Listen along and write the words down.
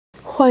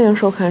欢迎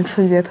收看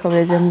春节特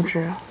别节目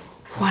之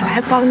我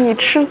来帮你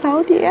吃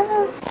早点。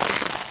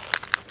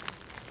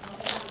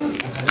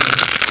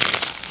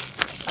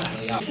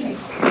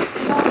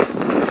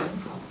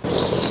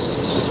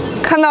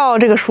看到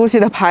这个熟悉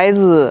的牌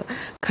子，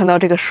看到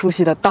这个熟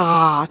悉的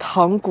大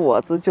糖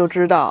果子，就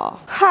知道，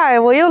嗨，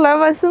我又来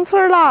万新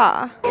村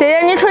啦！姐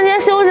姐，您春节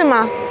休息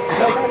吗？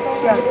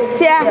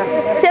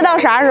歇到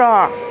啥时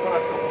候？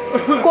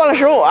过了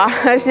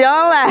15，行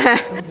嘞。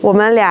我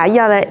们俩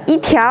要了一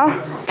条，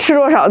吃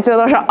多少就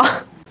多少。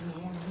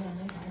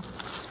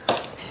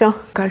行，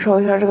感受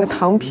一下这个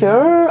糖皮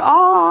儿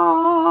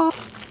啊。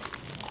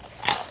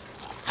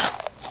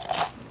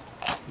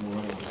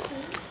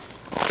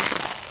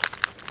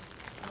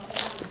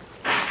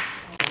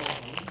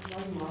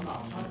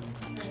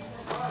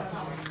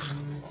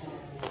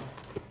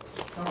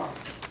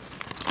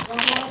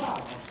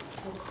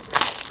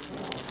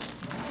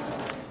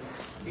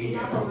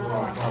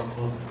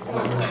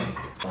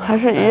还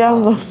是一样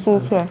的酥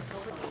脆。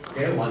从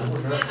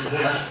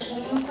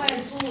快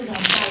速上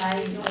下来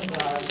那个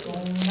从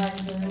万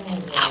村那个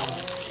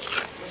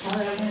长乐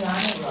公园那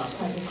个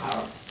快速口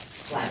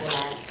拐过来，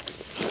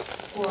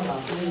过了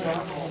不一会儿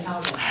还到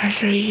了。还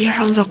是一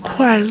样的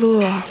快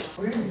乐。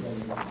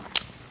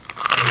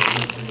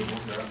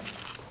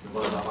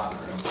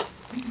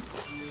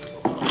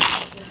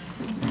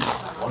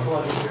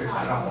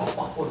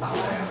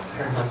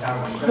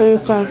可以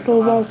感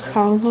受到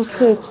糖的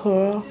脆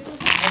壳。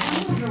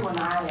不是我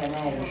拿的那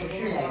个，是这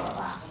个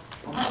吧？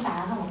我看打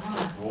开我看看。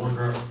不是，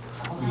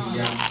不一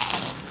样，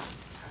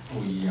不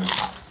一样。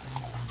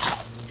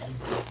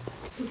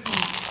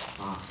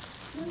啊。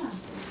真的。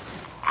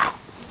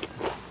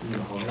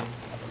好嘞。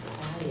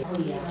不一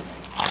样。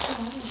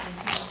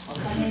我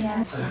看那边。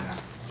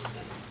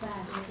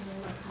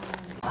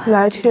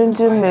来天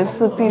津每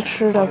次必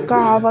吃的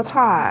嘎巴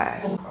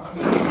菜。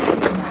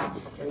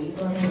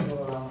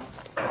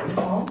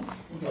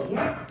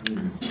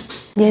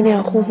黏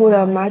黏糊糊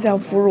的麻酱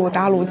腐乳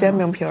打卤煎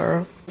饼皮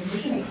儿，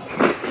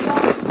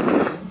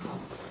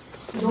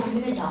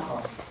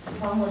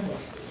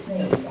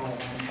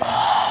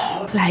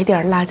来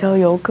点辣椒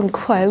油更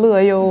快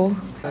乐哟。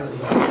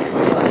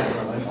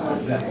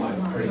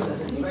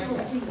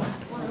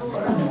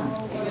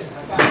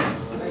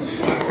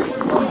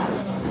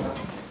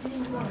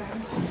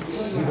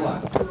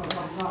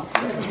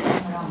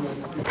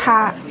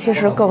它其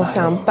实更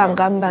像半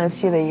干半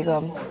稀的一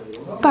个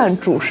半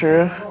主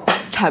食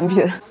产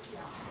品。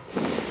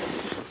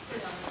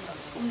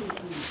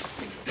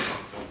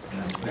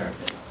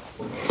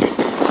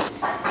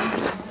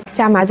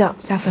加麻酱，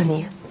加蒜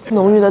泥，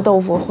浓郁的豆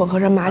腐混合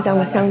着麻酱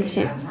的香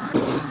气，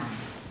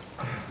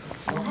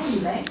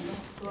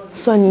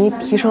蒜泥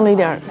提升了一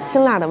点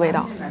辛辣的味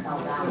道。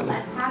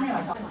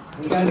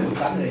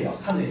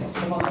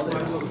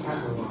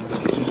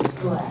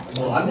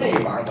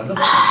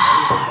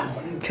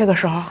这个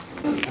时候，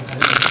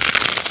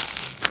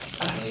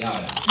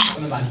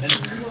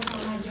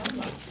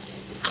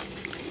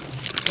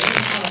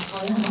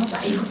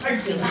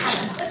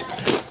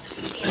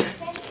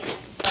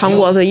糖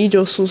果子依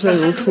旧酥脆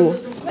如初，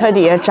它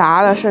底下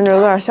炸的甚至有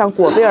点像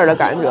果篦儿的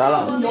感觉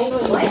了。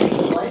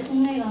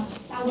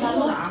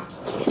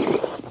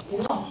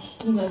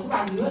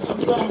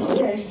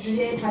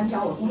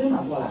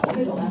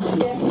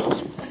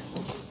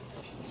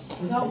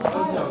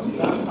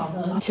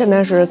现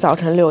在是早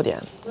晨6点，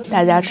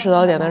大家吃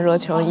早点的热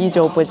情依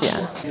旧不减。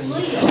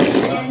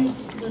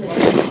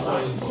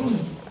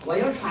我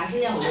就是传时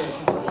间，我就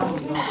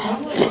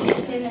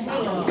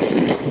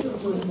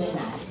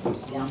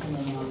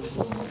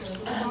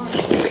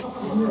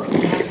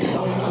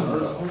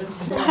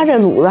它这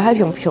卤子还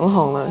挺平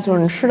衡的，就是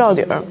你吃到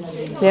底儿，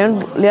连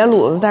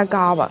卤子带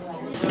嘎巴。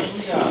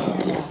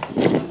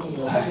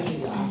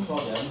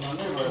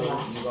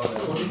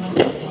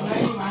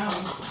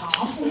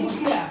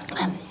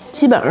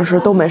基本上是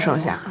都没剩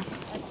下，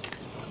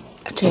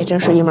这真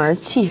是一门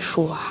技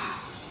术啊！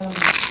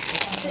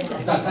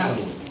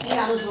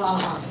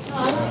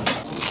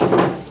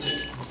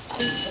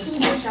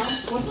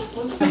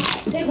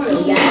那块有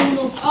盐，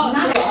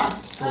拿点儿。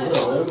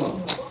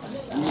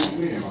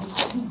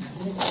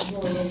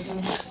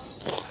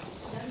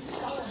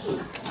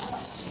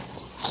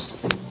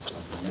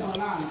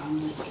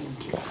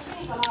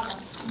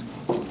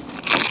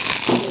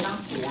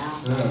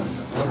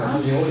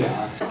有点。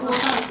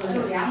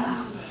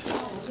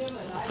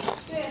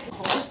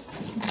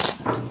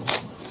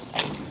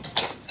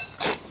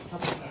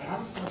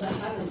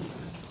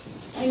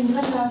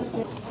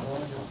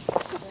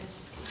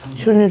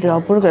其实你只要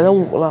不是给它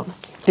捂了，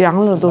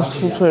凉了都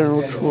酥脆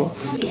如初。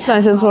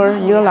万新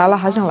村一个来了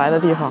还想来的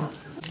地方。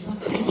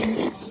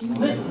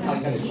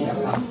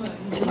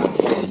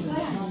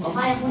我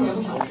发现空姐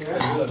不少吃，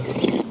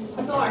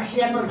它多少时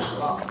间倍儿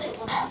长，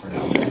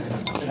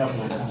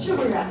是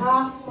不是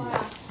哈？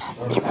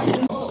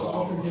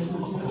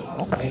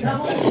然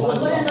后我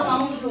昨天跟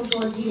王秘书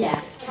说几点，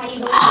他一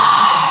回来，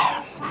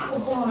啪给我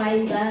蹦上来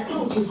一单，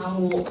又去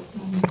塘沽，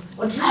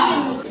我直接。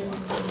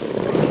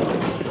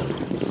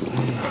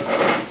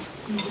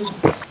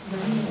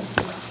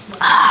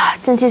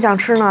近期想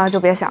吃呢就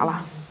别想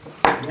了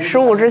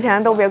，15之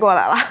前都别过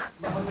来了。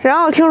然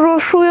后听说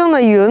淑英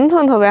的云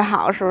吞特别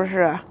好，是不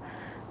是？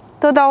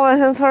都到万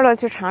新村了，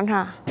去尝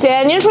尝。姐，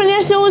您春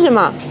节休息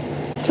吗？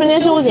春节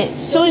休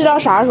息到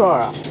啥时候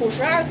啊？初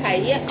12开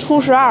业。初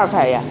12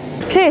开业。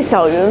这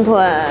小云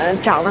吞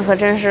长得可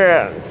真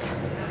是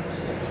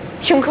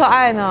挺可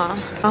爱呢。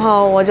然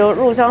后我就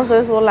入乡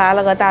随俗来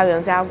了个大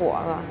饼夹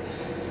果子。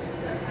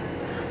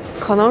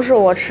可能是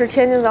我吃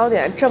天津早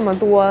点这么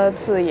多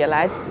次以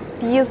来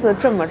第一次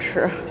这么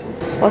吃。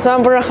我虽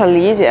然不是很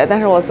理解，但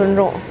是我尊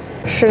重，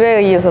是这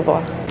个意思不？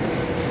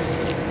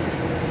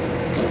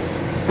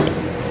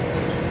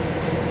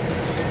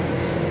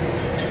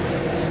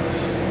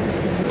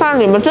但是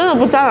你们真的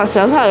不加点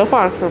咸菜一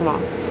块儿吃吗？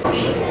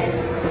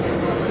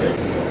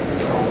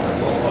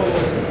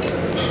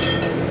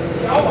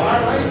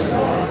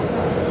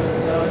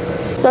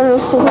但是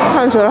似乎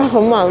看起来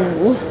很满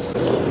足。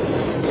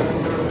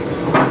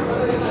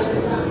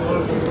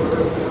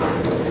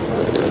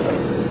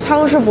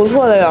汤是不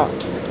错的哟，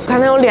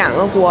看它有2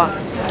个锅，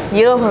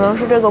一个可能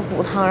是这个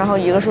骨汤，然后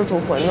一个是煮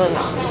馄饨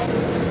的。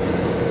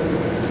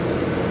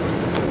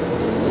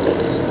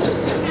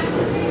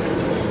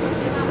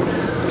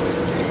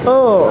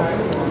哦，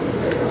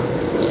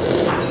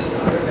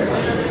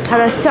它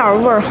的馅儿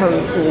味儿很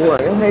足，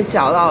你可以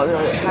嚼到就是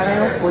它那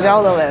个胡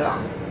椒的味道，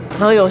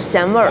然后有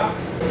咸味儿。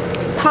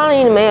汤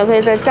里你们也可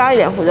以再加一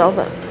点胡椒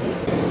粉。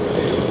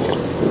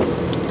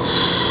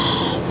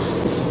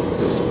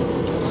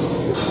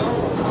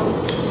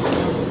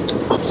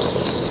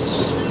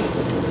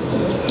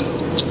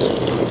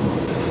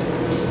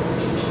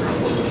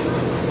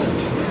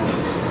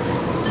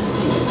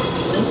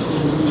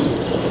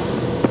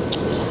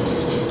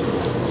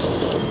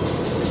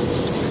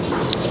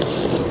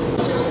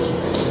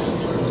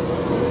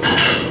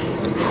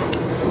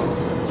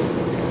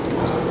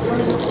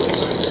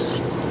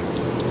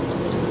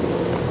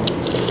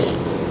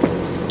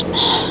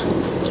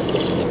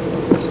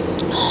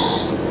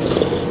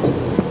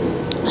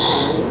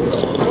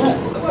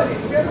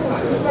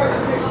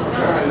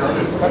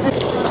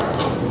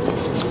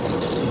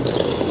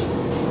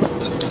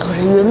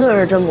云吞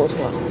是真不错，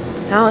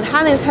然后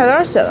他那菜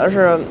单写的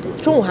是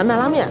中午还卖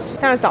拉面，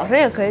但是早晨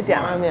也可以点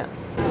拉面。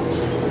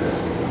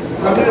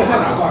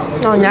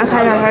那你来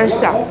看一下它的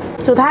馅儿，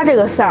就它这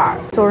个馅儿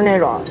就是那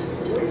种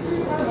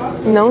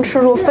你能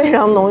吃出非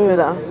常浓郁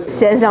的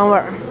咸香味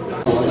儿。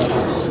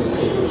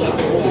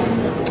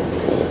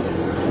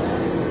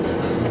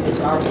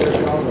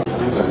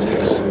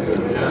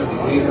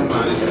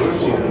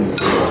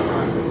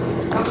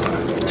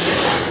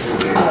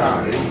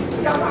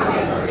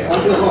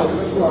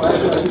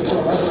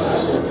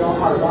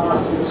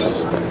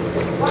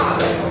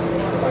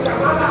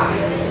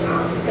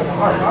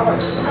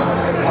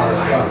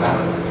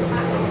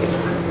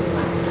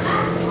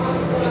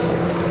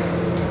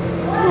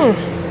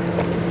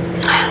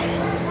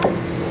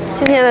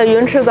今天的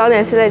云吃早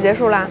点系列结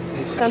束啦，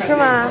想吃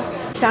吗？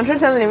想吃，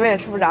现在你们也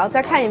吃不着，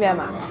再看一遍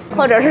吧，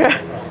或者是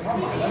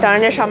等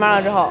人家上班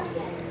了之后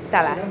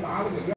再来。